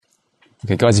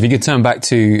Okay, guys, if you could turn back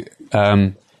to,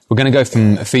 we're going to go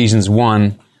from Ephesians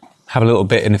 1, have a little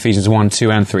bit in Ephesians 1, 2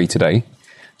 and 3 today.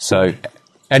 So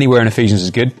anywhere in Ephesians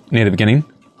is good, near the beginning.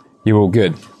 You're all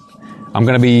good. I'm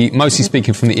going to be mostly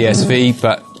speaking from the ESV,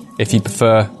 but if you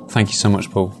prefer, thank you so much,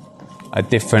 Paul, a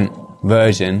different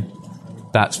version,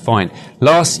 that's fine.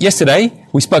 Yesterday,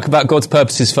 we spoke about God's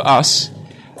purposes for us,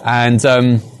 and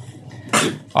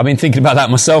I've been thinking about that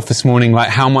myself this morning, like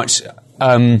how much...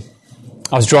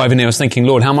 I was driving here, I was thinking,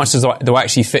 Lord, how much do I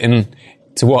actually fit in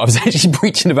to what I was actually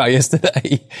preaching about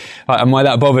yesterday? Like, am I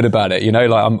that bothered about it? You know,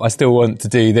 like I still want to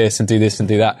do this and do this and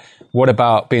do that. What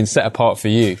about being set apart for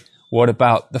you? What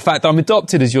about the fact that I'm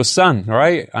adopted as your son, all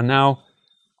right? And now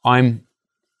I'm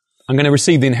going to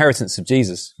receive the inheritance of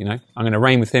Jesus, you know? I'm going to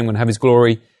reign with him, I'm going to have his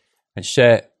glory and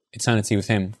share eternity with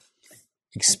him,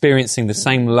 experiencing the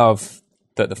same love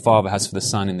that the Father has for the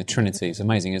Son in the Trinity. It's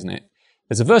amazing, isn't it?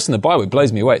 There's a verse in the Bible, it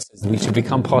blows me away. It says that we should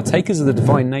become partakers of the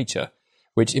divine nature,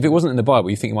 which if it wasn't in the Bible,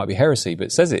 you think it might be heresy, but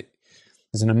it says it.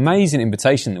 There's an amazing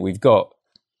invitation that we've got,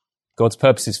 God's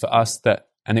purposes for us,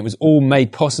 and it was all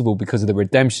made possible because of the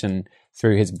redemption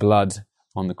through his blood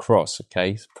on the cross,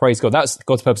 okay? So praise God. That's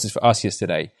God's purposes for us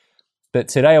yesterday. But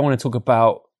today I want to talk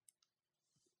about,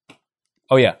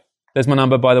 oh yeah, there's my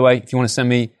number, by the way. If you want to send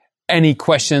me any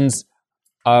questions,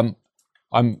 I'm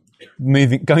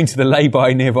going to the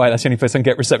lay-by nearby. That's the only place I can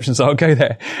get reception, so I'll go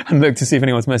there and look to see if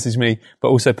anyone's messaged me, but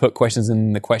also put questions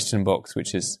in the question box,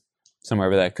 which is somewhere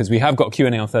over there, because we have got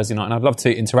Q&A on Thursday night, and I'd love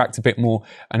to interact a bit more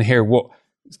and hear what's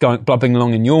blubbing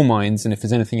along in your minds, and if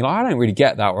there's anything you're like, I don't really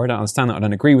get that, or I don't understand that, I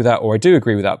don't agree with that, or I do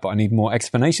agree with that, but I need more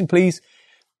explanation, please.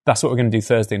 That's what we're going to do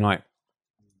Thursday night.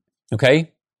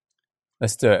 Okay?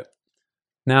 Let's do it.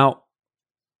 Now,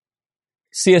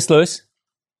 C.S. Lewis,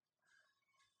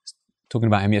 talking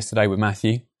about him yesterday with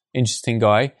Matthew, interesting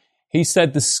guy. He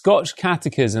said the Scotch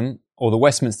Catechism, or the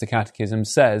Westminster Catechism,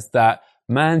 says that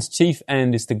man's chief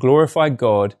end is to glorify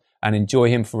God and enjoy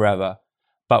him forever.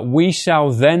 But we shall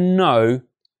then know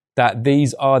that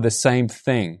these are the same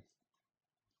thing.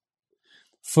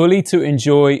 Fully to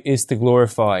enjoy is to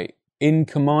glorify. In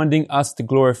commanding us to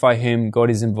glorify him, God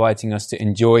is inviting us to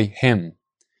enjoy him.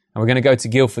 And we're going to go to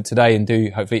Guildford today and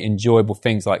do hopefully enjoyable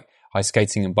things like ice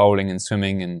skating and bowling and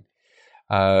swimming and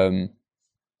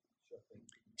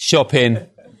shopping,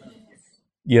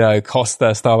 you know, Costa,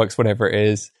 Starbucks, whatever it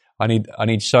is. I need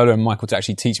Shola and Michael to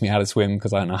actually teach me how to swim,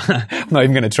 because I don't know. I'm not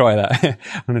even going to try that.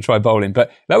 I'm going to try bowling.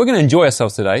 But we're going to enjoy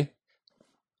ourselves today.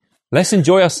 Let's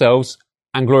enjoy ourselves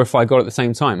and glorify God at the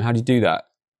same time. How do you do that?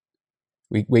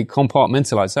 We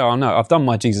compartmentalize. Oh no, I've done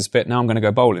my Jesus bit. Now I'm going to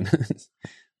go bowling.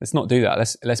 Let's not do that.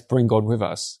 Let's bring God with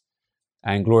us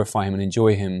and glorify him and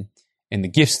enjoy him in the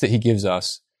gifts that he gives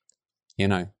us, you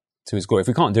know, to his glory. If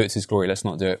we can't do it to his glory, let's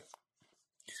not do it.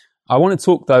 I want to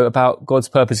talk, though, about God's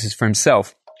purposes for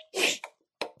himself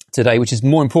today, which is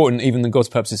more important even than God's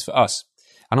purposes for us.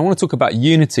 And I want to talk about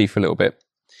unity for a little bit.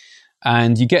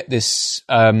 And you get this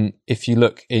if you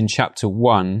look in chapter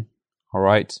 1, all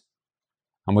right?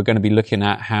 And we're going to be looking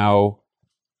at how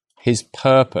his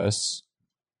purpose,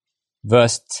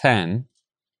 verse 10,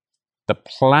 the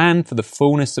plan for the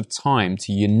fullness of time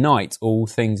to unite all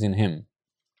things in him.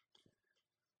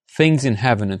 Things in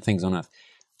heaven and things on earth.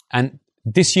 And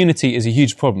disunity is a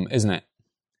huge problem, isn't it?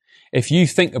 If you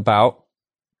think about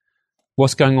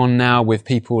what's going on now with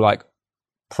people like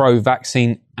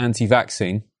pro-vaccine,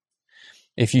 anti-vaccine,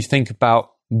 if you think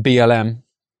about BLM,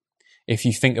 if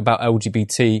you think about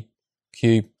LGBTQ++,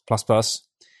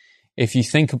 if you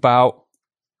think about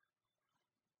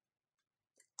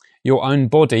your own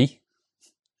body,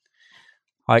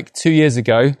 like 2 years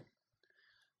ago,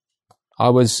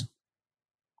 I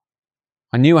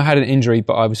knew I had an injury,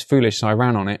 but I was foolish, so I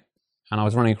ran on it, and I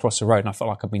was running across the road, and I felt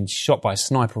like I'd been shot by a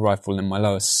sniper rifle in my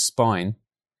lower spine.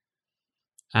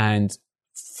 And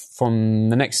from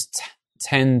the next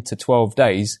 10 to 12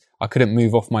 days, I couldn't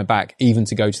move off my back, even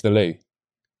to go to the loo.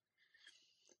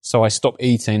 So I stopped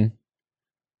eating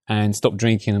and stopped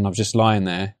drinking, and I was just lying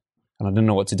there, and I didn't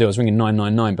know what to do. I was ringing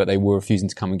 999, but they were refusing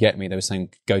to come and get me. They were saying,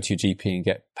 go to your GP and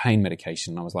get pain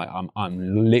medication. And I was like,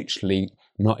 I'm literally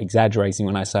not exaggerating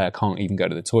when I say I can't even go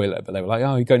to the toilet. But they were like,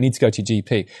 oh, you need to go to your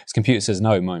GP. This computer says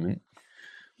no moment.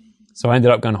 So I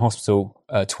ended up going to hospital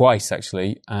twice,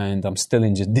 actually, and I'm still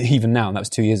injured even now. And that was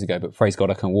 2 years ago, but praise God,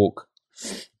 I can walk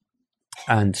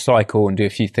and cycle and do a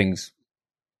few things.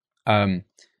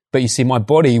 But you see, my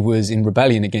body was in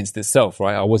rebellion against itself,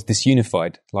 right? I was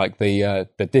disunified. Like the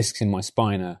discs in my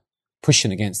spine are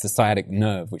pushing against the sciatic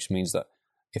nerve, which means that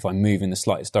if I move in the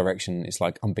slightest direction, it's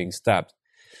like I'm being stabbed.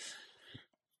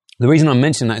 The reason I'm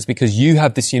mentioning that is because you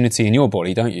have disunity in your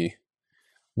body, don't you?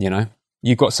 You know,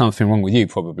 you've got something wrong with you,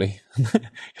 probably. You're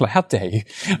like, how dare you?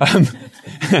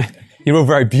 You're all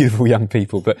very beautiful young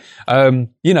people, but,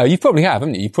 you probably have,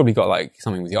 haven't you? You've probably got like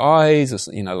something with your eyes,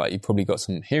 or, like you've probably got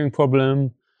some hearing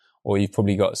problem, or you've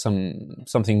probably got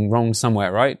something wrong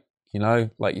somewhere, right?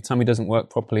 Like your tummy doesn't work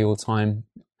properly all the time.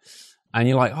 And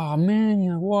you're like, oh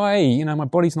man, why? My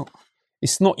body's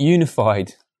it's not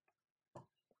unified.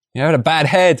 I had a bad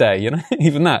hair day,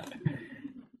 even that.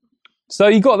 So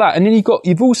you got that. And then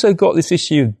you've also got this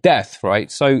issue of death, right?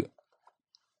 So,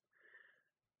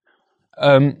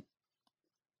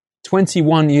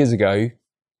 21 years ago,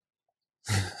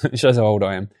 it shows how old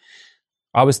I am.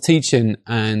 I was teaching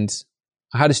and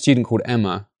I had a student called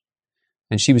Emma,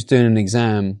 and she was doing an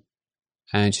exam,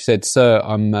 and she said, "Sir,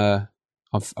 I'm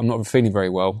not feeling very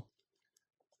well."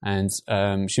 And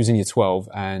she was in year 12,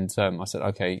 and I said,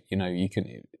 "Okay, you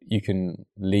can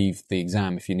leave the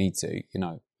exam if you need to,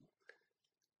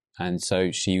 And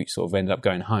so she sort of ended up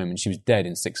going home, and she was dead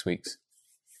in 6 weeks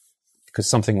because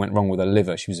something went wrong with her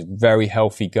liver. She was a very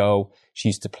healthy girl. She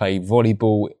used to play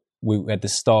volleyball. We had the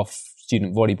staff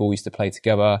student volleyball we used to play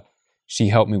together. She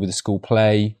helped me with the school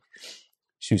play.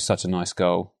 She was such a nice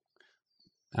girl.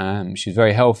 She was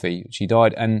very healthy. She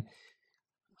died, and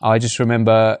I just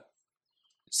remember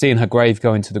seeing her grave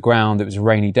go into the ground. It was a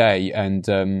rainy day, and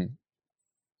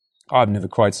I've never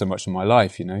cried so much in my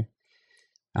life, And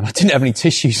I didn't have any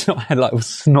tissues, so I had like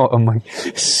snot on my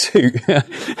suit.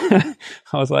 I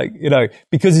was like,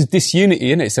 because it's disunity,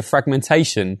 innit? It's a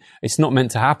fragmentation. It's not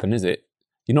meant to happen, is it?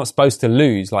 You're not supposed to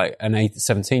lose like an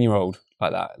 17-year-old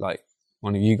like that, like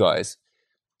one of you guys.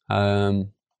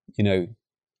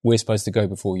 We're supposed to go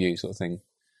before you, sort of thing.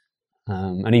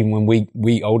 And even when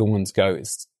we older ones go,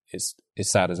 it's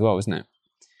sad as well, isn't it?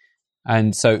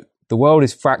 And so the world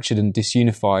is fractured and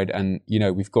disunified, and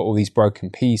we've got all these broken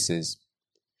pieces.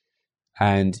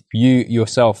 And you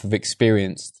yourself have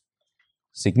experienced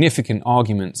significant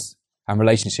arguments and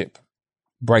relationship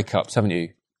breakups, haven't you?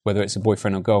 Whether it's a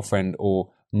boyfriend or girlfriend,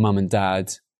 or mum and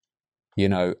dad,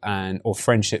 or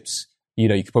friendships. You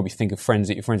could probably think of friends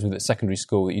that you're friends with at secondary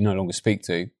school that you no longer speak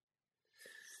to.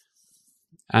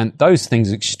 And those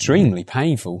things are extremely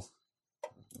painful.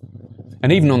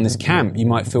 And even on this camp, you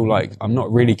might feel like I'm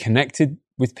not really connected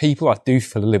with people. I do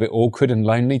feel a little bit awkward and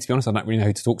lonely, to be honest. I don't really know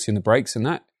who to talk to in the breaks and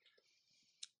that.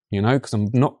 Because I'm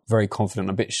not very confident,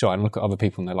 I'm a bit shy, and look at other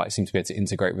people and they seem to be able to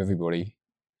integrate with everybody.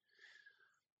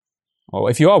 Or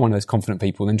if you are one of those confident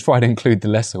people, then try to include the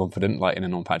less confident, like in a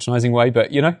non-patronizing way, but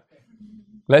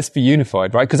let's be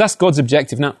unified, right? Because that's God's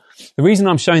objective. Now, the reason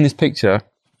I'm showing this picture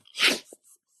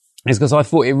is because I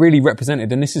thought it really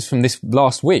represented, and this is from this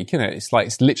last week, it's like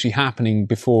it's literally happening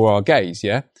before our gaze,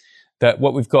 yeah? That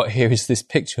what we've got here is this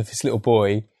picture of this little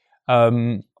boy,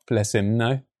 bless him,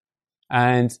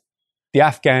 and the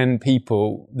Afghan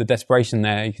people, the desperation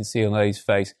there, you can see on Eddie's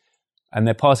face, and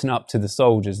they're passing up to the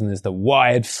soldiers, and there's the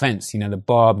wired fence, the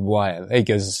barbed wire. There you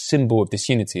go, it's a symbol of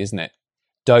disunity, isn't it?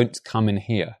 Don't come in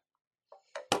here.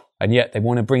 And yet they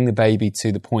want to bring the baby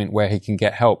to the point where he can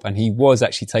get help. And he was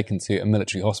actually taken to a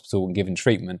military hospital and given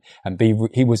treatment, and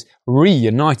he was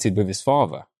reunited with his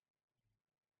father.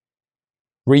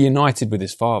 Reunited with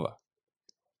his father.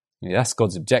 That's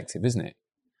God's objective, isn't it?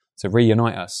 To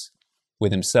reunite us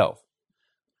with himself.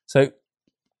 So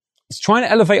it's trying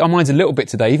to elevate our minds a little bit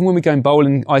today, even when we're going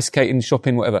bowling, ice skating,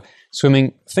 shopping, whatever,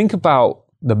 swimming. Think about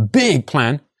the big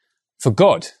plan for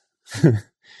God.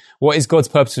 What is God's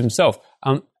purpose for himself?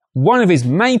 One of his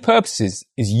main purposes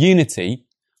is unity,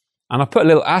 and I put a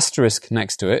little asterisk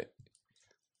next to it,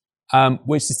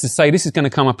 which is to say this is going to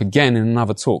come up again in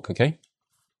another talk, okay?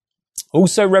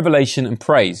 Also revelation and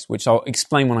praise, which I'll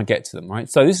explain when I get to them, right?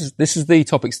 So this is the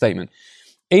topic statement.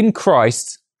 In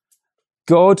Christ,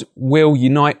 God will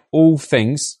unite all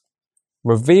things,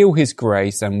 reveal his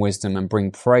grace and wisdom, and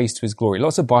bring praise to his glory.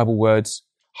 Lots of Bible words.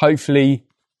 Hopefully,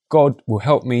 God will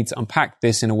help me to unpack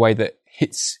this in a way that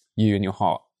hits you in your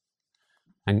heart.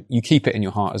 And you keep it in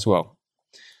your heart as well.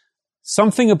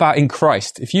 Something about in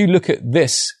Christ. If you look at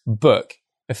this book,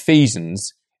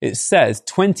 Ephesians, it says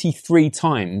 23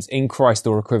 times in Christ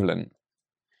or equivalent.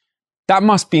 That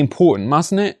must be important,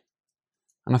 mustn't it?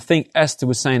 And I think Esther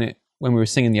was saying it when we were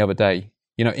singing the other day,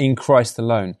 in Christ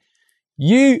alone.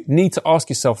 You need to ask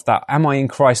yourself that, am I in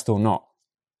Christ or not?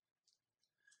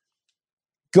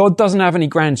 God doesn't have any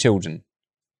grandchildren.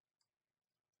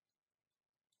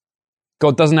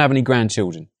 God doesn't have any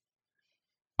grandchildren.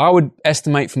 I would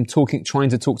estimate from trying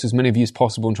to talk to as many of you as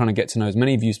possible and trying to get to know as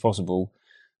many of you as possible,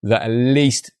 that at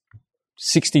least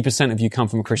 60% of you come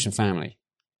from a Christian family.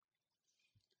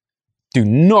 Do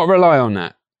not rely on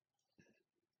that.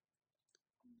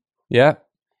 Yeah?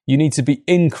 You need to be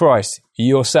in Christ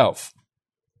yourself.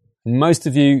 And most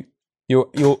of you,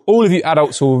 all of you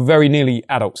adults are very nearly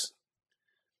adults.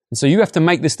 And so you have to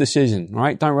make this decision,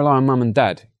 right? Don't rely on mum and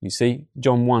dad. You see,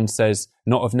 John 1 says,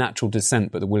 not of natural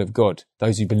descent, but the will of God.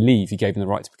 Those who believe he gave them the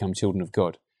right to become children of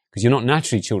God. Because you're not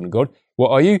naturally children of God.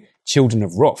 What are you? Children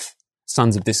of wrath,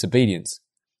 sons of disobedience.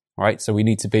 Right? So we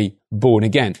need to be born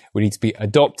again. We need to be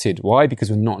adopted. Why?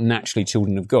 Because we're not naturally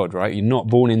children of God, right? You're not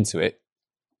born into it.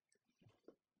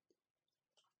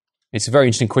 It's a very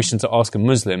interesting question to ask a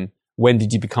Muslim. When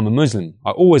did you become a Muslim?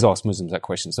 I always ask Muslims that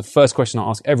question. It's the first question I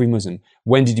ask every Muslim.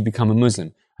 When did you become a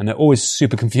Muslim? And they're always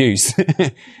super confused,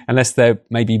 unless they're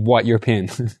maybe white European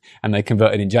and they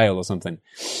converted in jail or something,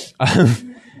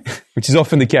 which is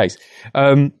often the case.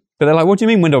 But they're like, what do you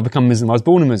mean when did I become a Muslim? I was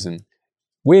born a Muslim.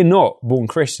 We're not born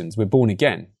Christians. We're born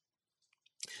again.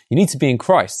 You need to be in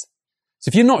Christ. So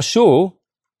if you're not sure,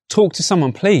 talk to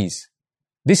someone, please.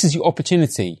 This is your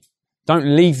opportunity.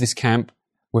 Don't leave this camp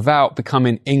without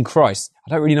becoming in Christ. I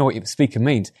don't really know what the speaker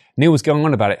means. Neil was going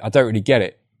on about it. I don't really get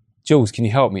it. Jules, can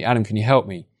you help me? Adam, can you help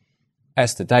me?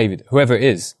 Esther, David, whoever it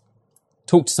is.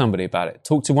 Talk to somebody about it.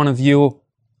 Talk to one of your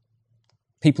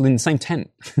people in the same tent.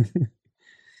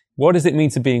 What does it mean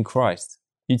to be in Christ?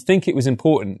 You'd think it was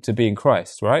important to be in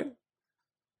Christ, right?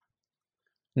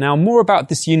 Now, more about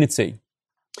this unity.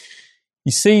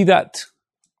 You see that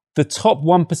the top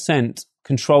 1%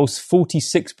 controls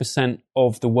 46%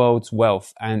 of the world's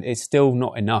wealth, and it's still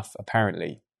not enough,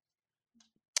 apparently.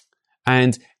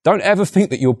 And don't ever think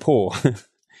that you're poor.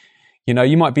 You know,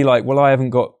 you might be like, well, I haven't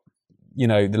got, you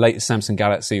know, the latest Samsung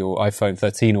Galaxy or iPhone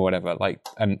 13 or whatever, like,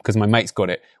 and because my mate's got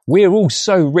it. We're all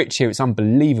so rich here, it's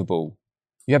unbelievable.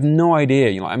 You have no idea.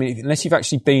 You know, I mean, unless you've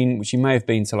actually been, which you may have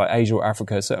been, to like Asia or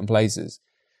Africa, certain places.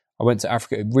 I went to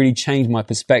Africa. It really changed my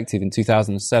perspective in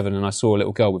 2007, and I saw a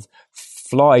little girl with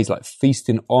flies like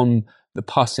feasting on the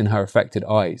pus in her affected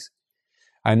eyes.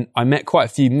 And I met quite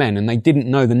a few men, and they didn't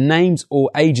know the names or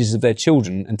ages of their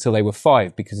children until they were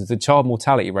 5, because the child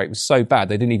mortality rate was so bad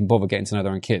they didn't even bother getting to know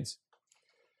their own kids.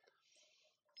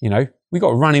 You know, we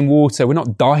got running water. We're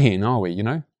not dying, are we? You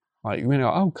know, like, we're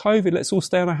like, oh, COVID, let's all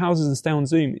stay in our houses and stay on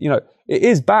Zoom. You know, it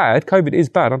is bad. COVID is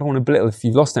bad. I don't want to belittle if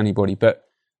you've lost anybody, but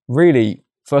really,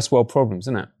 first world problems,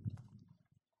 isn't it?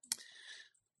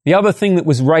 The other thing that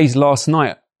was raised last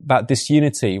night about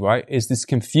disunity, right, is this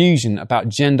confusion about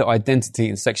gender identity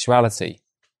and sexuality.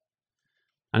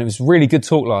 And it was really good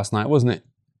talk last night, wasn't it?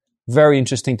 Very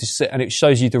interesting to sit, and it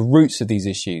shows you the roots of these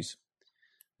issues.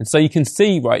 And so you can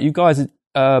see, right, you guys,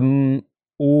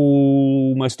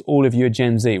 almost all of you are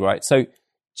Gen Z, right? So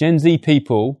Gen Z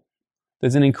people,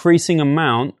 there's an increasing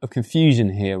amount of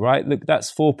confusion here, right? Look,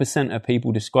 that's 4% of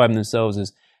people describing themselves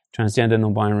as transgender,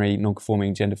 non-binary,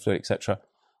 non-conforming, gender fluid, etc.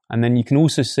 And then you can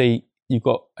also see you've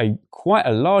got quite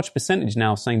a large percentage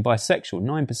now saying bisexual,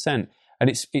 9%. And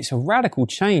it's a radical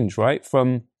change, right?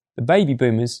 From the baby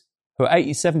boomers, who are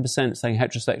 87% saying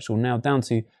heterosexual, now down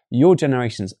to your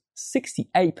generation's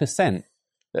 68%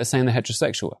 that are saying they're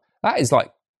heterosexual. That is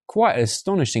like quite an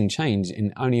astonishing change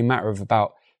in only a matter of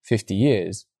about 50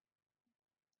 years.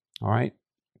 All right?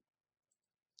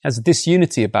 There's a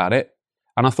disunity about it.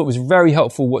 And I thought it was very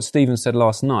helpful what Stephen said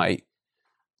last night,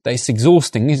 that it's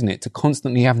exhausting, isn't it, to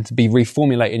constantly having to be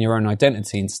reformulating your own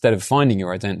identity instead of finding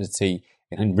your identity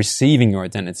and receiving your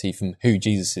identity from who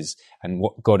Jesus is and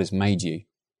what God has made you.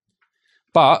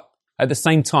 But at the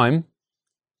same time,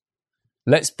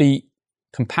 let's be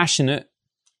compassionate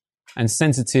and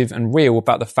sensitive and real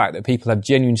about the fact that people have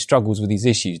genuine struggles with these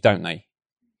issues, don't they?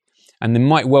 And there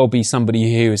might well be somebody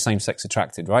here who is same-sex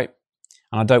attracted, right?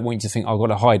 And I don't want you to think, I've got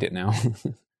to hide it now.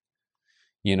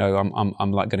 You know,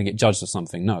 I'm like going to get judged or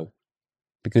something. No.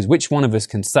 Because which one of us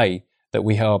can say that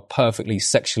we are perfectly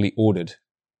sexually ordered?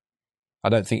 I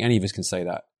don't think any of us can say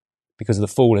that, because the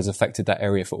fall has affected that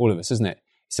area for all of us, isn't it?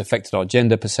 It's affected our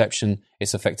gender perception.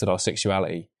 It's affected our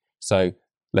sexuality. So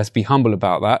let's be humble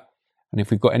about that. And if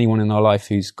we've got anyone in our life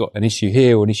who's got an issue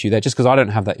here or an issue there, just because I don't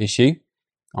have that issue,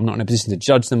 I'm not in a position to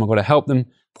judge them. I've got to help them,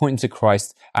 point them to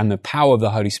Christ and the power of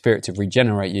the Holy Spirit to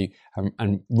regenerate you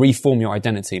and reform your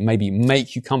identity, maybe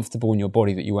make you comfortable in your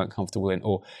body that you weren't comfortable in,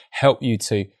 or help you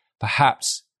to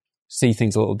perhaps see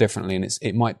things a little differently. And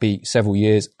it might be several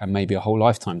years and maybe a whole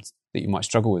lifetime that you might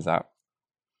struggle with that.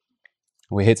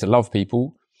 We're here to love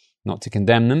people, not to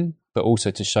condemn them, but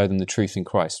also to show them the truth in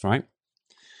Christ, right?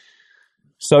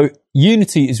 So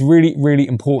unity is really, really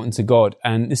important to God.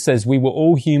 And this says we were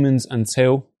all humans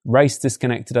until race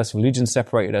disconnected us, religion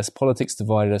separated us, politics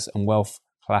divided us, and wealth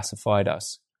classified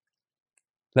us.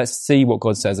 Let's see what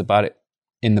God says about it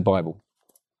in the Bible.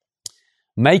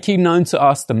 Making known to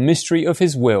us the mystery of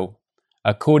his will,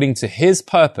 according to his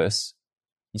purpose.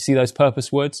 You see those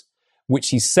purpose words? which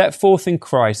he set forth in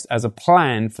Christ as a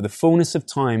plan for the fullness of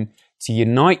time to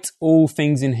unite all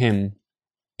things in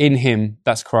him,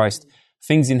 that's Christ,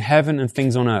 things in heaven and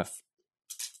things on earth.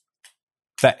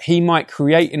 That he might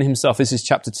create in himself, this is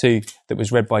chapter 2 that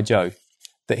was read by Joe,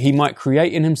 that he might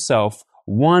create in himself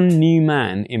one new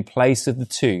man in place of the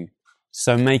two,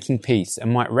 so making peace,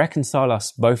 and might reconcile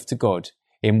us both to God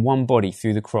in one body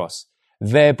through the cross,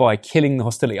 thereby killing the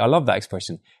hostility. I love that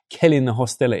expression, killing the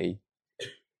hostility.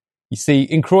 You see,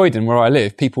 in Croydon, where I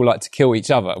live, people like to kill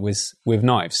each other with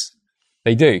knives.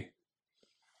 They do.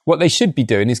 What they should be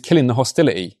doing is killing the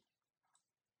hostility.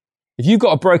 If you've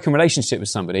got a broken relationship with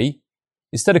somebody,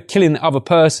 instead of killing the other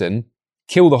person,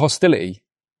 kill the hostility.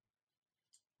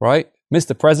 Right?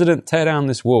 Mr. President, tear down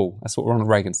this wall. That's what Ronald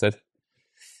Reagan said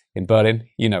in Berlin.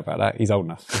 You know about that. He's old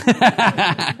enough.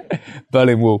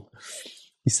 Berlin Wall.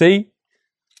 You see,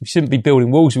 we shouldn't be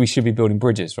building walls. We should be building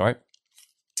bridges, right?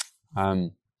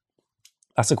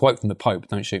 That's a quote from the Pope.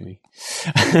 Don't shoot me.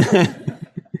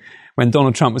 When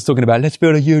Donald Trump was talking about, let's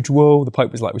build a huge wall, the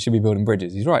Pope was like, we should be building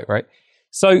bridges. He's right, right?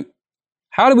 So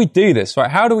how do we do this,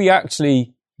 right? How do we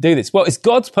actually do this? Well, it's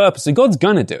God's purpose. So God's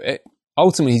going to do it.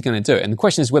 Ultimately, he's going to do it. And the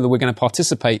question is whether we're going to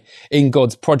participate in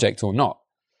God's project or not.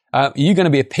 Are you going to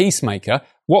be a peacemaker?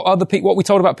 What are what we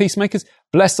told about peacemakers?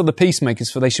 Blessed are the peacemakers,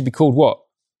 for they should be called what?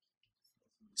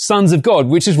 Sons of God,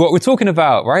 which is what we're talking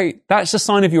about, right? That's a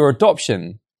sign of your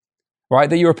adoption, right?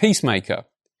 That you're a peacemaker.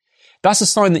 That's a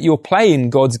sign that you're playing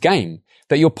God's game,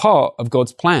 that you're part of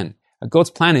God's plan. And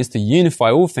God's plan is to unify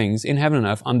all things in heaven and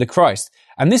earth under Christ.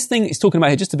 And this thing is talking about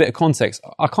here, just a bit of context.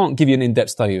 I can't give you an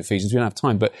in-depth study of Ephesians. We don't have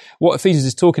time. But what Ephesians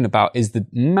is talking about is the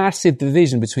massive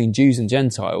division between Jews and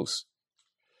Gentiles.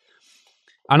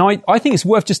 And I think it's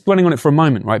worth just dwelling on it for a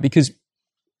moment, right? Because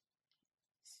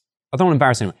I don't want to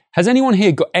embarrass anyone. Has anyone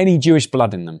here got any Jewish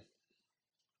blood in them?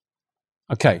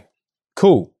 Okay,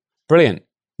 cool, brilliant.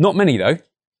 Not many though.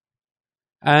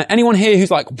 Anyone here who's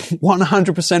like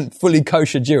 100% fully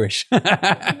kosher Jewish?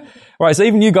 Right, so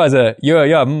even you guys are,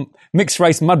 you're mixed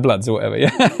race mudbloods or whatever,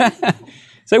 yeah?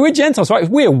 So we're Gentiles, right?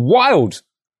 We're wild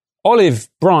olive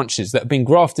branches that have been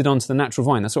grafted onto the natural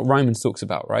vine. That's what Romans talks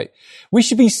about, right? We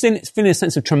should be feeling a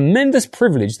sense of tremendous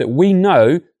privilege that we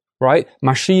know, right?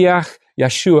 Mashiach,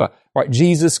 Yeshua, right?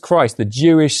 Jesus Christ, the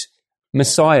Jewish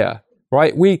Messiah,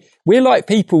 right? We're like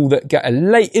people that get a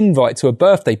late invite to a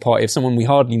birthday party of someone we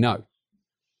hardly know.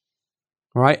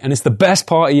 Right? And it's the best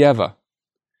party ever.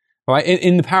 Right?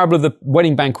 In the parable of the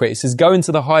wedding banquet, it says, go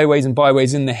into the highways and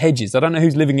byways in the hedges. I don't know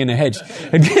who's living in a hedge.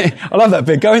 I love that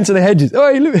bit. Go into the hedges. Oh,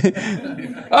 I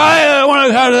want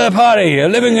to go to the party. You're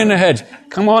living in a hedge.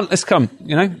 Come on, let's come.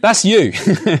 You know, that's you.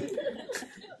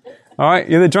 All right?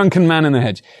 You're the drunken man in the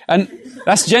hedge. And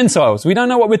that's Gentiles. We don't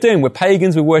know what we're doing. We're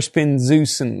pagans. We're worshipping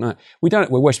Zeus and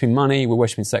we're worshipping money. We're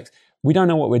worshipping sex. We don't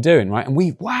know what we're doing, right? And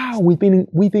we've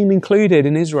been included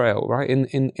in Israel, right?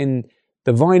 In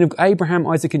the vine of Abraham,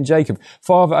 Isaac, and Jacob.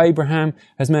 Father Abraham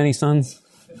has many sons.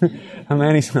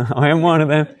 I am one of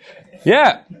them.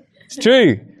 Yeah, it's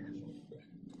true.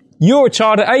 You're a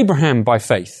child of Abraham by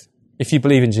faith, if you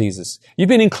believe in Jesus. You've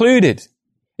been included.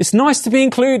 It's nice to be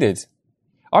included.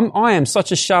 I am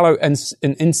such a shallow and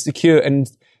insecure and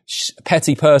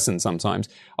petty person sometimes.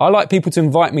 I like people to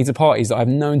invite me to parties that I have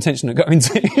no intention of going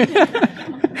to.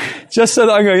 Just so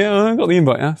that I go, yeah, I got the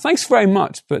invite. Yeah. Thanks very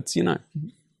much, but you know,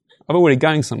 I'm already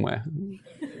going somewhere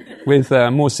with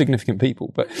more significant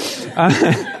people. But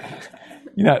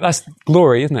you know, that's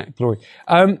glory, isn't it? Glory.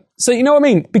 So you know what I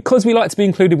mean? Because we like to be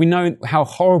included, we know how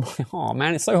horrible. Oh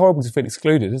man, it's so horrible to feel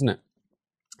excluded, isn't it?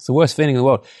 It's the worst feeling in the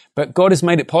world. But God has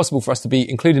made it possible for us to be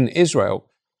included in Israel,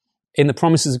 in the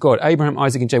promises of God, Abraham,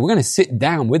 Isaac, and Jacob. We're going to sit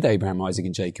down with Abraham, Isaac,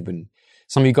 and Jacob, and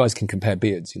some of you guys can compare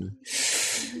beards, you know.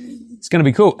 It's going to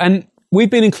be cool. And we've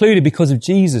been included because of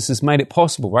Jesus has made it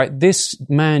possible, right? This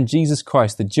man, Jesus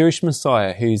Christ, the Jewish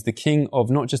Messiah, who's the king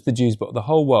of not just the Jews, but the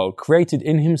whole world, created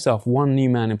in himself one new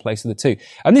man in place of the two.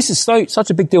 And this is such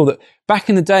a big deal that back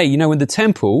in the day, you know, in the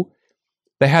temple,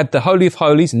 they had the Holy of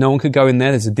Holies. No one could go in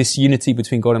there. There's a disunity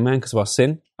between God and man because of our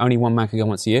sin. Only one man could go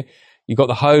once a year. You've got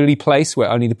the holy place where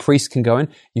only the priest can go in.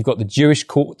 You've got the Jewish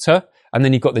quarter, and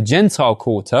then you've got the Gentile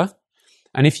quarter.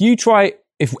 And if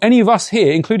any of us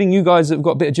here, including you guys that have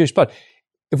got a bit of Jewish blood,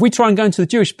 if we try and go into the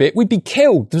Jewish bit, we'd be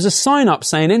killed. There's a sign up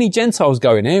saying, any Gentiles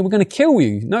go in here, we're going to kill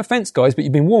you. No offense, guys, but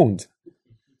you've been warned.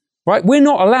 Right? We're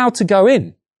not allowed to go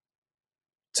in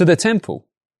to the temple.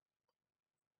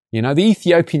 You know, the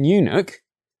Ethiopian eunuch,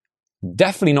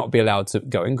 definitely not be allowed to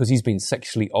go in because he's been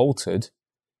sexually altered.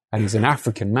 And he's an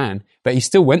African man, but he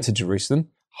still went to Jerusalem,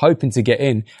 hoping to get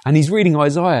in. And he's reading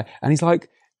Isaiah, and he's like,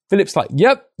 Philip's like,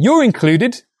 yep, you're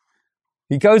included.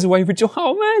 He goes away with joy.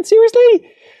 Oh man, seriously?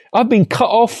 I've been cut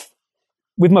off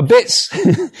with my bits.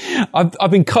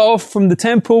 I've been cut off from the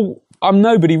temple. I'm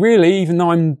nobody really, even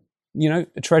though I'm,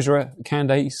 a treasurer, a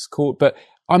Candace court, but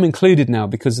I'm included now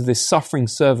because of this suffering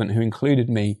servant who included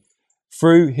me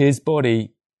through his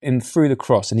body and through the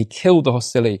cross, and he killed the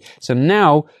hostility. So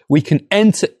now we can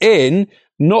enter in,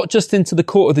 not just into the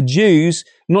court of the Jews,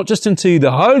 not just into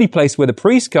the holy place where the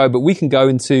priests go, but we can go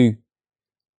into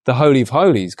the Holy of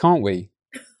Holies, can't we?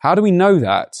 How do we know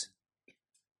that?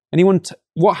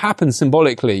 What happened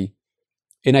symbolically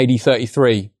in AD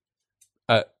 33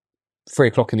 at 3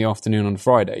 o'clock in the afternoon on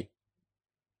Friday?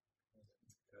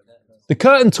 The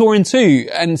curtain tore in two,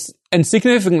 and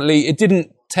significantly, it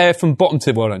didn't tear from bottom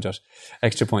to, well done, Josh,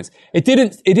 extra points. It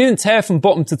didn't tear from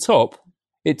bottom to top.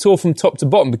 It tore from top to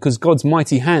bottom because God's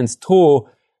mighty hands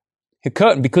tore the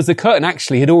curtain, because the curtain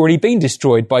actually had already been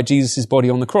destroyed by Jesus' body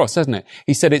on the cross, hasn't it?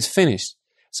 He said it's finished.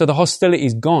 So the hostility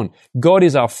is gone. God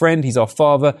is our friend, he's our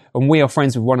father, and we are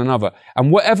friends with one another.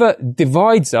 And whatever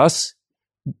divides us,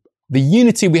 the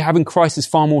unity we have in Christ is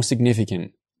far more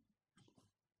significant.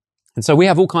 And so we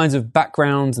have all kinds of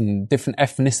backgrounds and different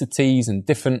ethnicities and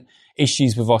different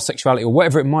issues with our sexuality or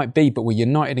whatever it might be, but we're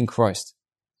united in Christ.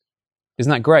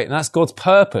 Isn't that great? And that's God's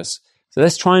purpose. So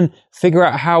let's try and figure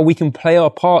out how we can play our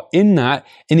part in that,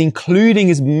 in including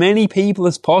as many people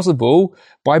as possible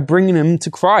by bringing them to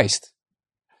Christ.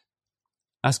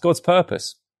 That's God's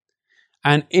purpose.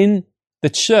 And in the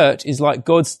church is like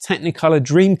God's Technicolor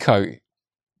dream coat.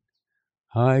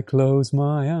 I close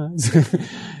my eyes.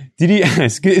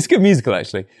 It's good musical,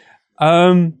 actually.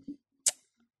 I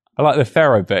like the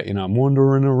Pharaoh bit, I'm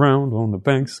wandering around on the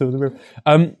banks of the river.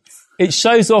 It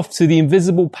shows off to the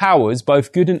invisible powers,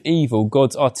 both good and evil,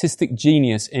 God's artistic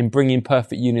genius in bringing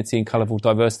perfect unity and colourful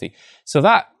diversity. So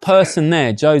that person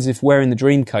there, Joseph wearing the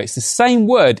dream coat, it's the same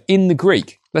word in the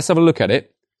Greek. Let's have a look at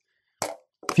it.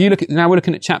 Now we're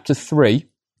looking at chapter 3.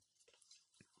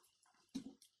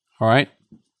 All right.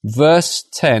 Verse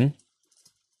 10.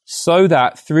 So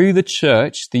that through the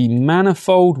church, the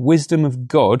manifold wisdom of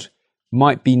God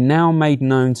might be now made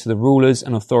known to the rulers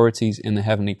and authorities in the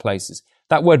heavenly places.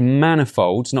 That word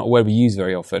manifold is not a word we use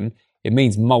very often. It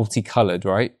means multicolored,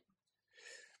 right?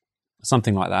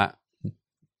 Something like that.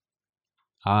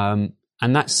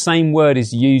 And that same word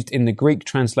is used in the Greek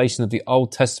translation of the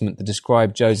Old Testament to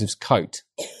describe Joseph's coat.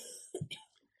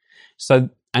 So,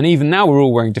 and even now we're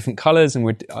all wearing different colors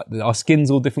and our skin's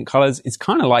all different colors. It's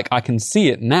kind of like I can see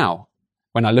it now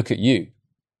when I look at you.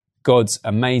 God's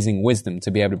amazing wisdom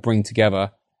to be able to bring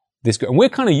together this. And we're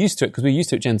kind of used to it because we're used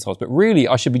to it Gentiles, but really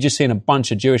I should be just seeing a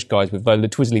bunch of Jewish guys with the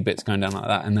twizzly bits going down like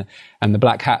that and the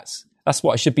black hats. That's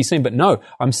what I should be seeing. But no,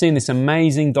 I'm seeing this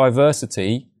amazing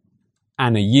diversity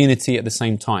and a unity at the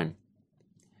same time.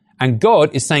 And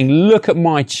God is saying, look at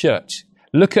my church.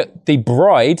 Look at the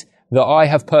bride that I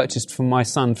have purchased from my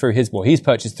son through he's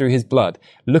purchased through his blood.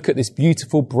 Look at this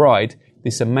beautiful bride,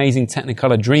 this amazing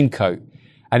Technicolor dream coat.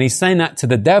 And he's saying that to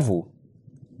the devil.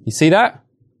 You see that?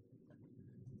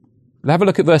 Have a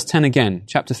look at verse 10 again.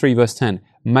 Chapter 3, verse 10.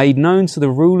 Made known to the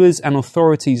rulers and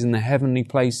authorities in the heavenly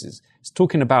places. It's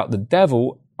talking about the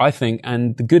devil, I think,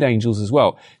 and the good angels as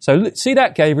well. So see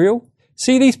that, Gabriel?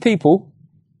 See these people?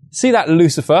 See that,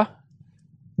 Lucifer?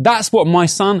 That's what my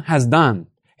son has done.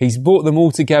 He's brought them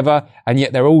all together, and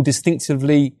yet they're all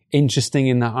distinctively interesting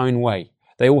in their own way.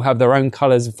 They all have their own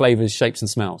colours, flavours, shapes and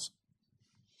smells.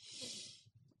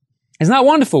 Isn't that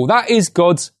wonderful? That is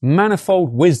God's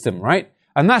manifold wisdom, right?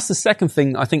 And that's the second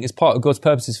thing I think is part of God's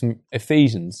purposes from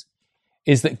Ephesians,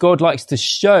 is that God likes to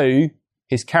show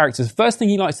his character. The first thing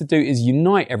he likes to do is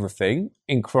unite everything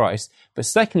in Christ, but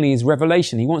secondly is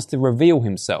revelation. He wants to reveal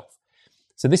himself.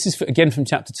 So this is again from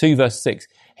chapter 2, verse 6.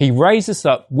 He raised us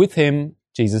up with him,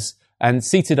 Jesus, and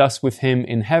seated us with him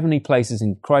in heavenly places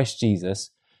in Christ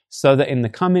Jesus, so that in the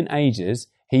coming ages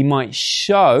he might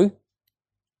show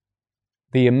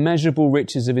the immeasurable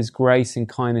riches of his grace and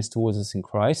kindness towards us in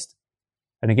Christ.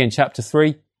 And again, chapter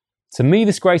 3, to me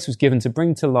this grace was given to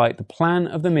bring to light the plan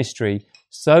of the mystery,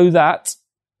 so that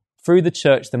through the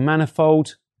church the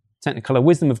manifold Technicolor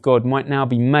wisdom of God might now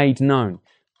be made known.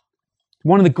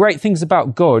 One of the great things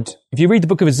about God, if you read the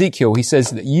book of Ezekiel, he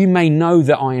says that you may know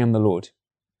that I am the Lord.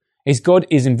 His God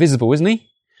is invisible, isn't he?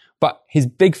 But his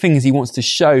big thing is he wants to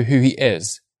show who he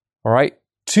is, all right,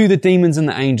 to the demons and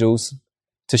the angels,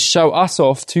 to show us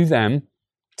off to them,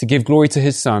 to give glory to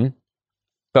his son,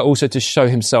 but also to show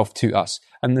himself to us.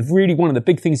 And really one of the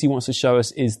big things he wants to show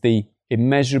us is the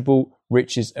immeasurable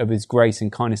riches of his grace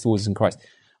and kindness towards us in Christ.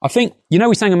 I think,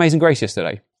 we sang Amazing Grace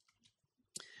yesterday.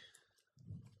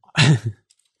 I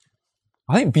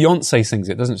think Beyonce sings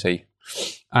it, doesn't she?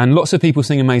 And lots of people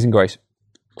sing Amazing Grace.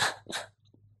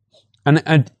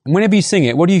 And whenever you sing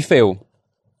it, what do you feel?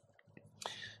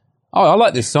 Oh, I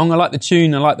like this song. I like the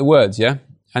tune. I like the words. Yeah.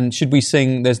 And should we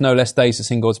sing "There's No Less Days to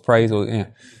Sing God's Praise"? Or yeah.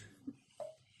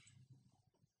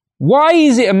 Why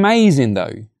is it amazing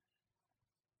though?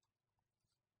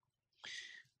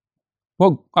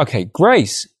 Well, okay,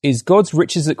 grace is God's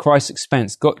riches at Christ's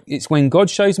expense. It's when God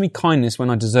shows me kindness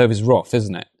when I deserve his wrath,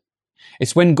 isn't it?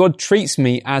 It's when God treats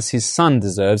me as his son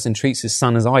deserves and treats his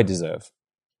son as I deserve.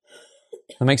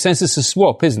 That makes sense? It's a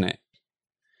swap, isn't it?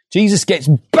 Jesus gets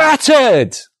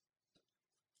battered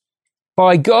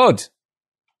by God.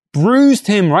 Bruised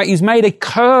him, right? He's made a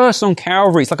curse on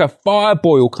Calvary. It's like a fire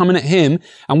boil coming at him,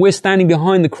 and we're standing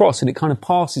behind the cross and it kind of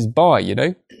passes by, you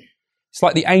know? It's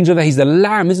like the angel there. He's the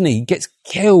lamb, isn't he? He gets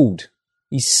killed.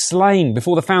 He's slain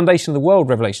before the foundation of the world,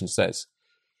 Revelation says.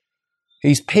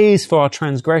 He's pierced for our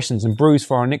transgressions and bruised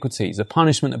for our iniquities. The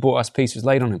punishment that brought us peace was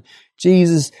laid on him.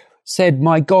 Jesus said,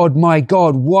 my God,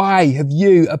 why have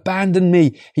you abandoned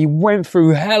me? He went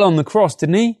through hell on the cross,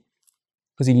 didn't he?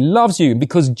 Because he loves you and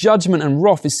because judgment and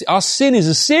wrath our sin is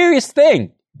a serious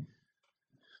thing.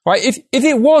 Right? If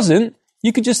it wasn't,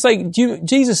 you could just say,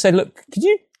 Jesus said, look,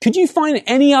 could you find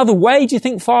any other way? Do you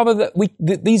think, Father,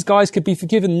 that these guys could be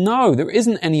forgiven? No, there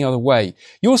isn't any other way.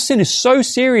 Your sin is so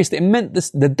serious that it meant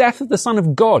the death of the Son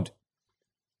of God.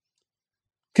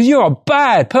 Because you're a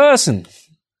bad person.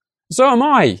 So am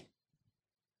I.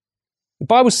 The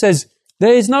Bible says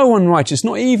there is no one righteous,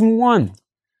 not even one.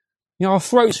 You know, our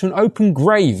throats are an open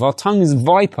grave. Our tongue is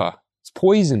viper. It's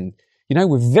poison. You know,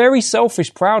 we're very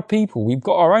selfish, proud people. We've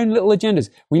got our own little agendas.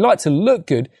 We like to look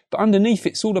good, but underneath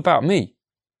it's all about me.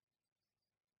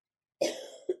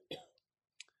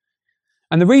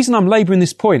 And the reason I'm labouring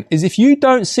this point is if you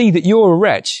don't see that you're a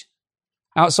wretch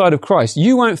outside of Christ,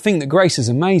 you won't think that grace is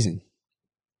amazing.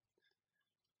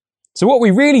 So what we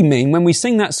really mean when we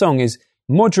sing that song is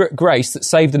moderate grace that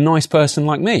saved a nice person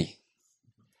like me.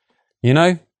 You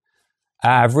know?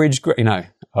 Average grace,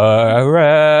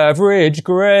 average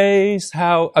grace,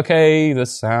 the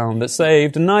sound that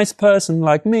saved a nice person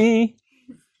like me.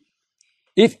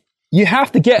 If you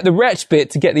have to get the wretch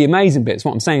bit to get the amazing bit, is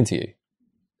what I'm saying to you.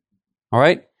 All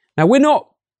right? Now, we're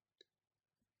not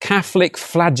Catholic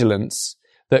flagellants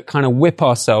that kind of whip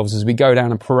ourselves as we go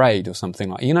down a parade or something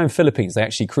like. You know, in the Philippines, they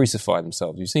actually crucify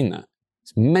themselves. You've seen that?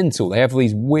 It's mental. They have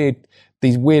these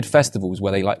weird festivals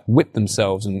where they like whip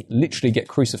themselves and literally get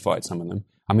crucified, some of them.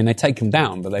 I mean, they take them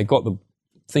down, but they've got the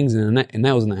things in their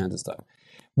nails in their hands and stuff.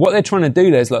 What they're trying to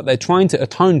do there is like they're trying to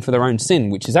atone for their own sin,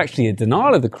 which is actually a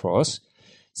denial of the cross.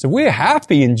 So we're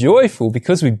happy and joyful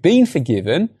because we've been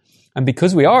forgiven and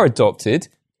because we are adopted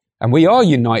and we are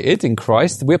united in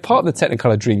Christ. We're part of the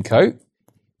Technicolor Dreamcoat.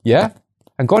 Yeah.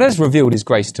 And God has revealed his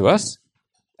grace to us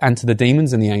and to the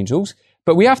demons and the angels.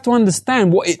 But we have to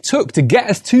understand what it took to get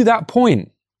us to that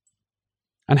point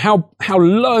and how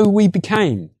low we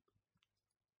became.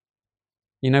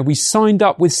 You know, we signed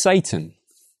up with Satan.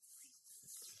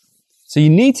 So you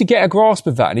need to get a grasp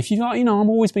of that. And if you're like, I've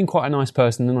always been quite a nice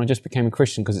person and I just became a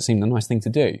Christian because it seemed a nice thing to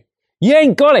do. You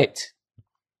ain't got it.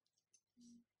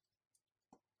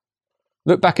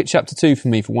 Look back at chapter 2 for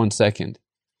me for 1 second.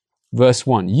 Verse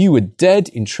 1. You were dead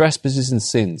in trespasses and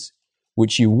sins,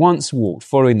 which you once walked,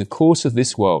 following the course of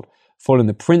this world, following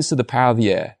the prince of the power of the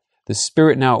air, the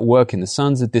spirit now at work in the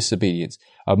sons of disobedience,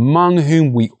 among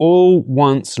whom we all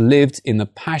once lived in the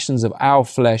passions of our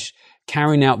flesh,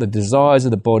 carrying out the desires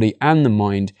of the body and the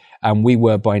mind, and we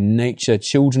were by nature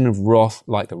children of wrath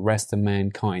like the rest of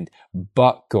mankind.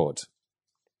 But God,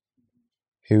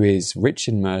 who is rich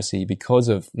in mercy because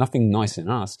of nothing nice in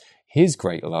us, his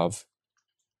great love,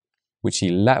 with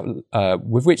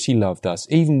which he loved us,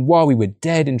 even while we were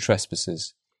dead in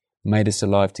trespasses, made us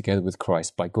alive together with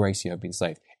Christ. By grace you have been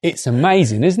saved. It's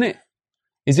amazing, isn't it?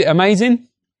 Is it amazing?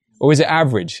 Or is it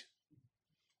average?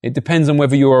 It depends on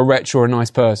whether you're a wretch or a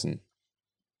nice person.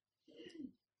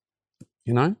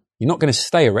 You know? You're not going to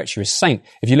stay a wretch, you're a saint.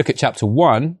 If you look at chapter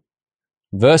 1,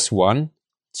 verse 1,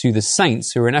 to the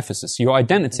saints who are in Ephesus, your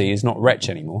identity is not wretch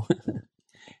anymore.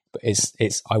 But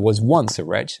it's I was once a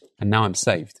wretch and now I'm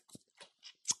saved.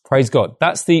 Praise God.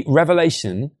 That's the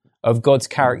revelation of God's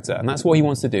character. And that's what he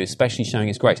wants to do, especially showing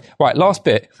his grace. Right, last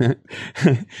bit.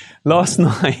 Last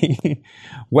night,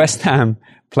 West Ham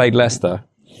played Leicester.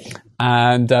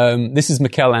 And this is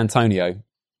Mikel Antonio.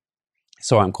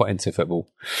 Sorry, I'm quite into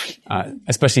football,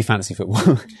 especially fantasy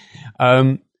football.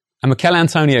 And Mikel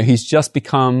Antonio, he's just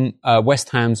become West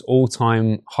Ham's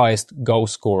all-time highest goal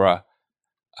scorer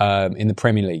in the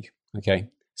Premier League. Okay.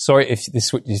 Sorry if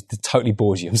this totally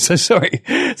bores you. I'm so sorry.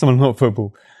 Someone not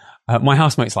football. My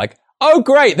housemate's like, oh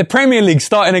great, the Premier League's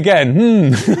starting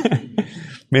again.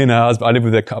 Me and her husband, I live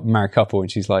with a married couple, and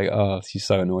she's like, oh, she's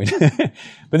so annoyed.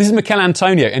 But this is Mikel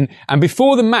Antonio, and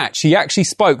before the match, he actually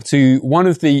spoke to one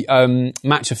of the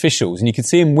match officials, and you could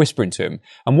see him whispering to him.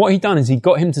 And what he'd done is he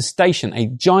got him to station a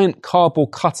giant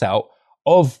cardboard cutout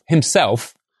of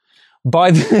himself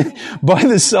by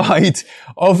the side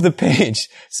of the pitch,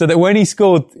 so that when he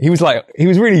scored, he was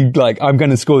really like, I'm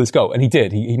going to score this goal, and he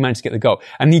did. He managed to get the goal,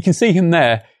 and you can see him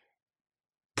there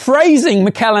praising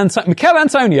Mikel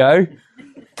Antonio,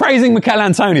 praising Mikel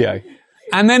Antonio,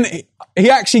 and then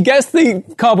he actually gets the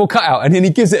cardboard cutout, and then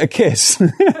he gives it a kiss,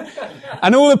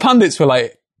 and all the pundits were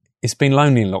like, "It's been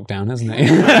lonely in lockdown, hasn't it?"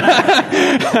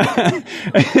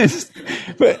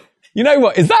 But you know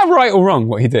what? Is that right or wrong,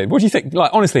 what he did? What do you think?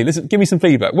 Like, honestly, listen, give me some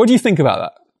feedback. What do you think about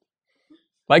that?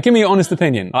 Like, give me your honest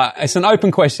opinion. It's an open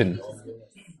question.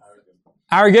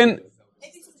 Arrogant?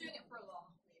 Maybe he's just doing it for a laugh.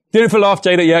 Doing it for a laugh,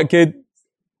 Jada. Yeah, good.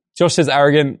 Josh says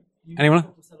arrogant. Anyone?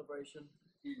 Celebration.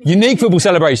 Unique football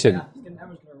celebration. Yeah, everyone's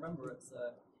going to remember it. So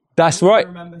That's right.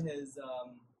 remember his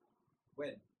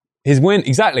win. His win,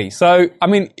 exactly. So, I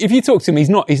mean, if you talk to him, he's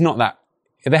not that.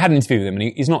 They had an interview with him,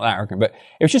 and he's not that arrogant. But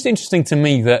it was just interesting to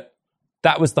me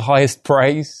that was the highest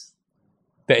praise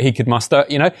that he could muster.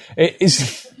 You know, it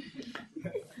is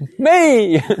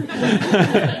me.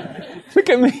 Look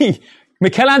at me,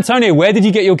 Mikel Antonio. Where did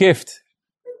you get your gift?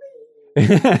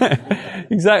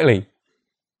 Exactly.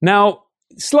 Now,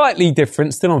 slightly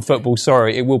different, still on football.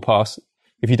 Sorry, it will pass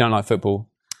if you don't like football.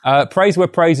 Praise where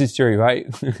praise is due, right?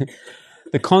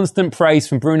 The constant praise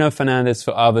from Bruno Fernandes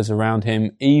for others around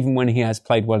him, even when he has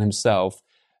played well himself.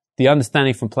 The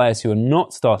understanding from players who are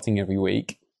not starting every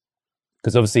week,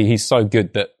 because obviously he's so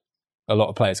good that a lot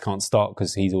of players can't start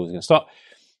because he's always going to start.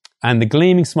 And the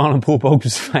gleaming smile on Paul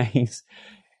Pogba's face,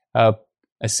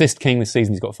 assist king this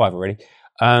season, he's got 5 already,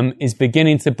 is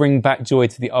beginning to bring back joy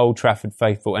to the Old Trafford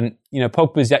faithful. And,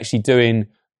 Pogba's actually doing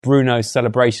Bruno's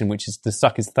celebration, which is to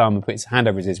suck his thumb and put his hand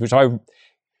over his ears, which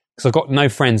because I've got no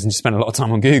friends and just spent a lot of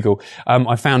time on Google,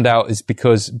 I found out is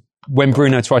because when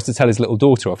Bruno tries to tell his little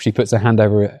daughter off, she puts her hand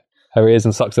over her ears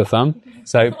and sucks her thumb.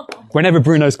 So whenever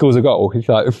Bruno scores a goal,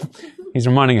 he's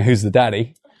reminding her who's the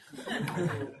daddy.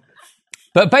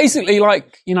 But basically,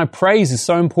 praise is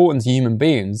so important to human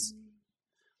beings.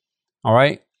 All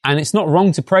right? And it's not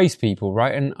wrong to praise people,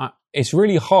 right? And it's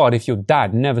really hard if your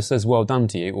dad never says well done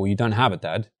to you, or you don't have a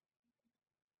dad.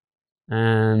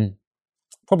 And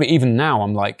probably even now,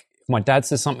 I'm like, if my dad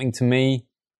says something to me,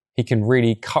 he can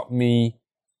really cut me,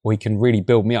 or he can really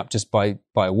build me up just by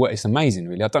a word. It's amazing,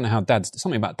 really. I don't know how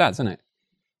something about dads, isn't it?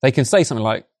 They can say something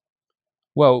like,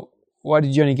 well, why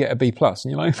did you only get a B+? And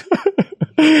you're like,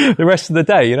 the rest of the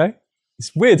day,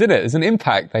 It's weird, isn't it? There's an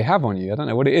impact they have on you. I don't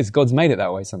know what it is. God's made it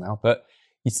that way somehow. But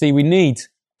you see, we need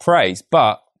praise,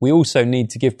 but we also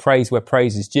need to give praise where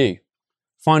praise is due.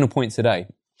 Final point today.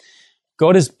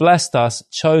 God has blessed us,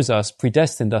 chose us,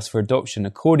 predestined us for adoption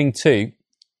according to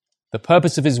the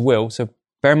purpose of his will. So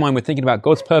bear in mind, we're thinking about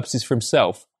God's purposes for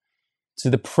himself,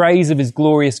 to the praise of his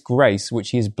glorious grace,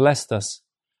 which he has blessed us,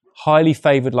 highly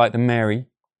favored like the Mary,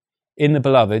 in the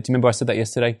beloved. Do you remember I said that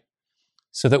yesterday?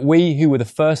 So that we who were the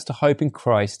first to hope in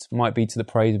Christ might be to the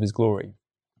praise of his glory.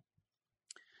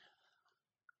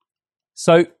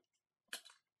 So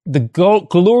the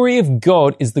glory of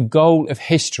God is the goal of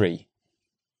history.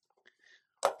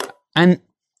 And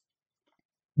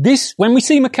this, when we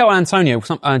see Mikel Antonio,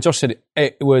 Josh said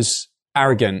it was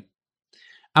arrogant.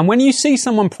 And when you see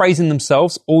someone praising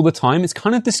themselves all the time, it's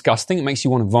kind of disgusting. It makes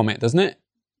you want to vomit, doesn't it?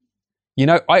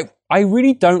 I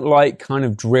really don't like kind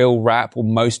of drill rap or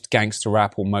most gangster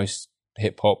rap or most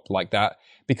hip hop like that,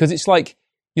 because it's like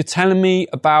you're telling me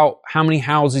about how many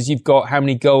houses you've got, how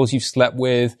many girls you've slept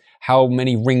with, how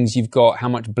many rings you've got, how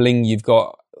much bling you've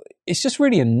got. It's just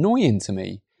really annoying to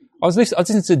me. I was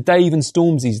listening to Dave and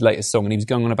Stormzy's latest song, and he was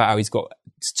going on about how he's got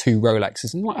 2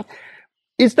 Rolexes. And like,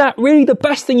 is that really the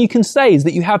best thing you can say? Is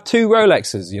that you have 2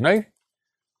 Rolexes?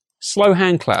 Slow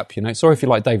hand clap. Sorry if you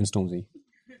like Dave and Stormzy.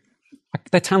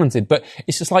 They're talented, but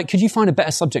it's just like, could you find a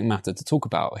better subject matter to talk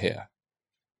about here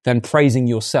than praising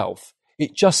yourself?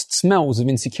 It just smells of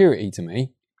insecurity to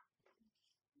me.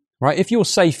 Right? If you're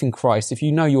safe in Christ, if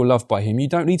you know you're loved by him, you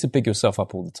don't need to big yourself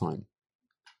up all the time.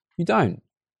 You don't.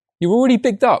 You're already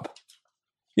bigged up.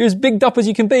 You're as bigged up as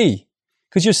you can be,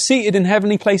 because you're seated in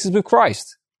heavenly places with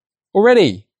Christ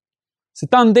already. It's a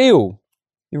done deal.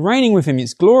 You're reigning with him.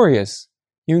 It's glorious.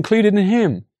 You're included in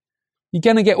him. You're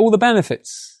going to get all the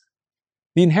benefits,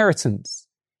 the inheritance.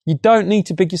 You don't need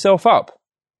to big yourself up.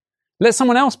 Let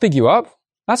someone else big you up.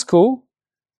 That's cool.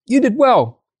 You did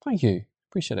well. Thank you.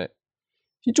 Appreciate it.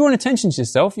 If you're drawing attention to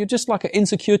yourself, you're just like an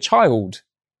insecure child.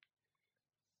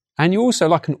 And you're also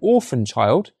like an orphan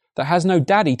child that has no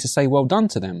daddy to say well done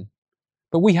to them.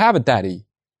 But we have a daddy,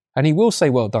 and he will say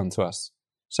well done to us.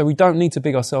 So we don't need to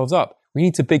big ourselves up. We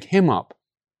need to big him up.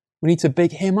 We need to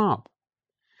big him up.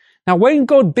 Now, when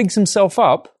God bigs himself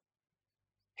up,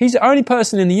 he's the only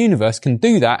person in the universe can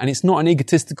do that, and it's not an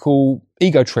egotistical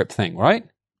ego trip thing, right?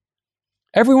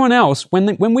 Everyone else,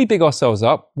 when we big ourselves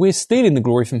up, we're stealing the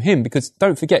glory from him, because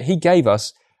don't forget, he gave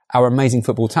us our amazing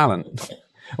football talent.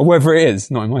 Or whatever it is,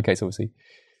 not in my case, obviously.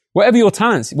 Whatever your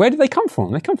talents, where do they come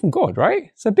from? They come from God,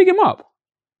 right? So big him up.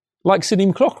 Like Sidney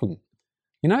McLaughlin.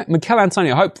 You know, Mikel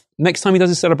Antonio, I hope next time he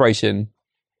does a celebration,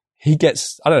 he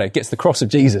gets the cross of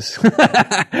Jesus.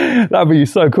 That'd be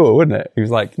so cool, wouldn't it? He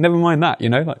was like, never mind that,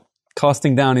 like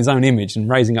casting down his own image and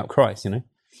raising up Christ,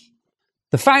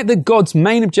 The fact that God's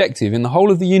main objective in the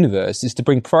whole of the universe is to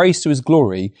bring praise to his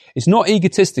glory is not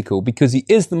egotistical, because he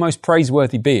is the most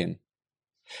praiseworthy being.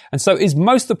 And so it is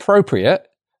most appropriate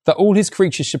that all his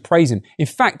creatures should praise him. In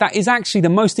fact, that is actually the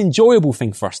most enjoyable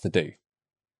thing for us to do.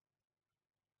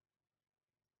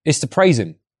 Is to praise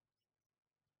him.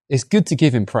 It's good to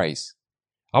give him praise.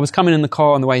 I was coming in the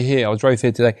car on the way here. I drove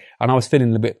here today, and I was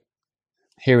feeling a bit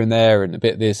here and there, and a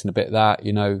bit this and a bit that,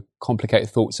 complicated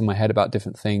thoughts in my head about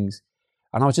different things.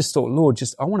 And I was just thought, Lord,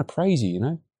 I want to praise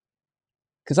you,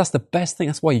 because that's the best thing.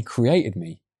 That's why you created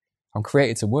me. I'm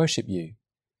created to worship you.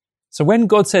 So when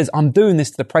God says, I'm doing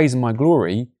this to the praise of my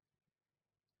glory,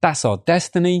 that's our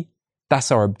destiny. That's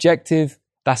our objective.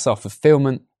 That's our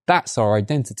fulfillment. That's our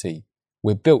identity.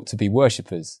 We're built to be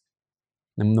worshippers.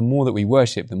 And the more that we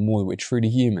worship, the more that we're truly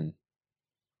human.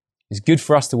 It's good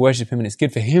for us to worship him, and it's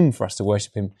good for him for us to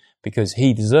worship him, because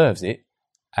he deserves it.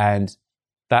 And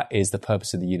that is the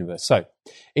purpose of the universe. So,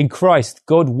 in Christ,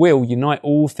 God will unite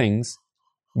all things,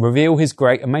 reveal his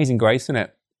great, amazing grace, isn't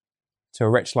it? To a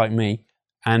wretch like me,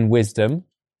 and wisdom.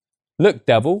 Look,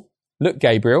 devil, look,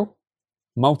 Gabriel,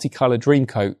 multicolored dream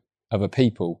coat of a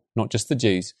people, not just the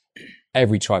Jews,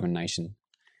 every tribe and nation.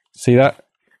 See that?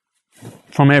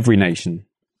 From every nation.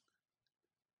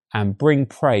 And bring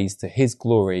praise to his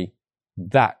glory.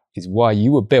 That is why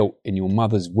you were built in your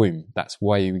mother's womb. That's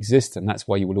why you exist, and that's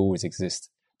why you will always exist,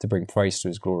 to bring praise to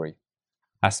his glory.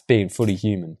 That's being fully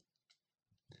human.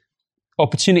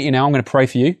 Opportunity now, I'm going to pray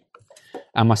for you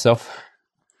and myself.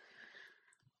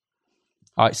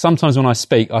 Sometimes when I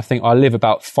speak, I think I live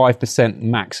about 5%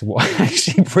 max of what I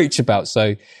actually preach about,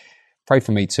 so pray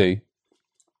for me too.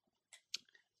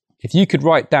 If you could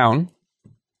write down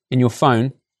in your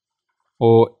phone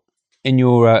or in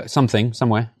your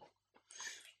somewhere,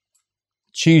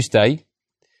 Tuesday,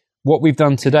 what we've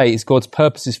done today is God's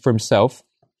purposes for himself.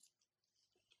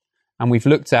 And we've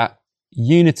looked at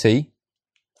unity,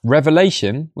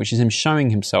 revelation, which is him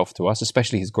showing himself to us,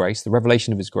 especially his grace, the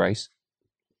revelation of his grace,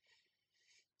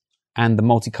 and the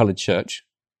multicolored church.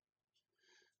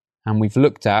 And we've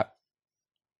looked at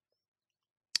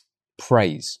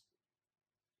praise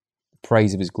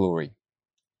of his glory.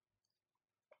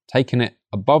 Taking it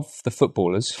above the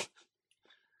footballers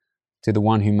to the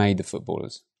one who made the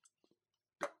footballers.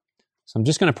 So I'm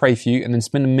just going to pray for you and then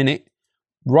spend a minute,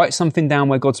 write something down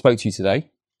where God spoke to you today.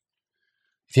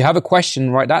 If you have a question,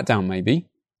 write that down maybe,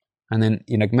 and then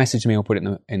message me or put it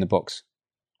in the box.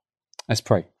 Let's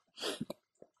pray.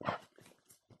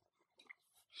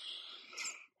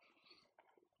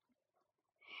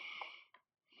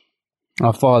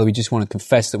 Our Father, we just want to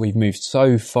confess that we've moved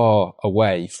so far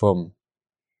away from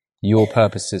your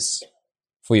purposes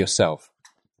for yourself.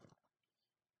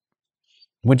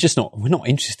 We're not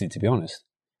interested, to be honest.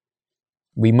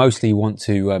 We mostly want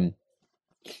to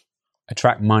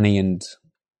attract money and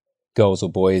girls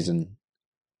or boys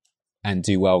and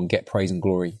do well and get praise and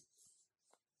glory.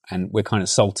 And we're kind of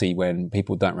salty when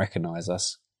people don't recognize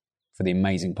us for the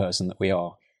amazing person that we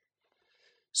are.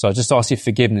 So I just ask your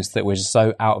forgiveness that we're just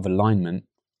so out of alignment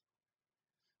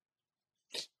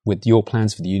with your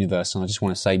plans for the universe. And I just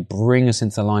want to say, bring us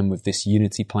into line with this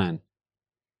unity plan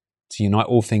to unite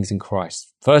all things in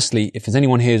Christ. Firstly, if there's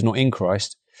anyone here who's not in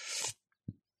Christ,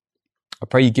 I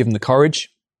pray you give them the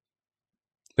courage,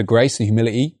 the grace, the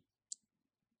humility,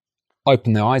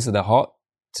 open the eyes of their heart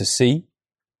to see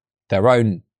their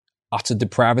own utter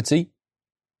depravity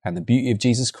and the beauty of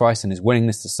Jesus Christ and his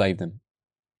willingness to save them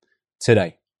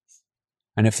today.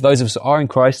 And if those of us that are in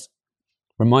Christ,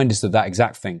 remind us of that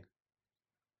exact thing.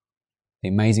 The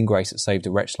amazing grace that saved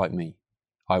a wretch like me.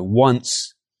 I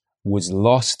once was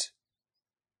lost,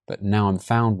 but now I'm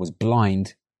found, was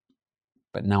blind,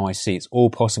 but now I see. It's all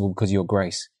possible because of your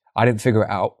grace. I didn't figure it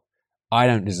out. I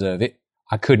don't deserve it.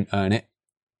 I couldn't earn it.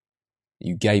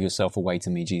 You gave yourself away to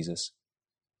me, Jesus.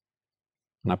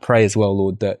 And I pray as well,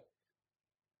 Lord, that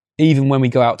even when we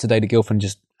go out today to Guildford and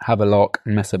just have a lark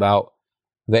and mess about,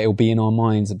 that it'll be in our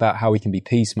minds about how we can be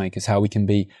peacemakers, how we can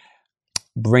be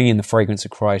bringing the fragrance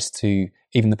of Christ to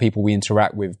even the people we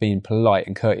interact with, being polite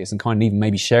and courteous and kind, and even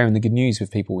maybe sharing the good news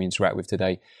with people we interact with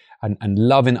today, and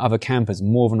loving other campers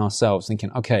more than ourselves,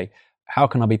 thinking, okay, how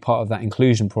can I be part of that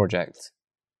inclusion project?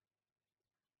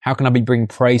 How can I be bringing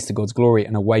praise to God's glory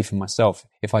and away from myself?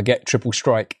 If I get triple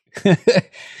strike or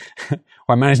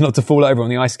I manage not to fall over on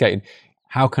the ice skating,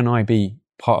 how can I be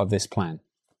part of this plan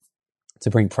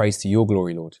to bring praise to your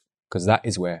glory, Lord? Because that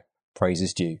is where praise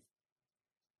is due.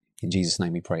 In Jesus'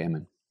 name we pray, amen.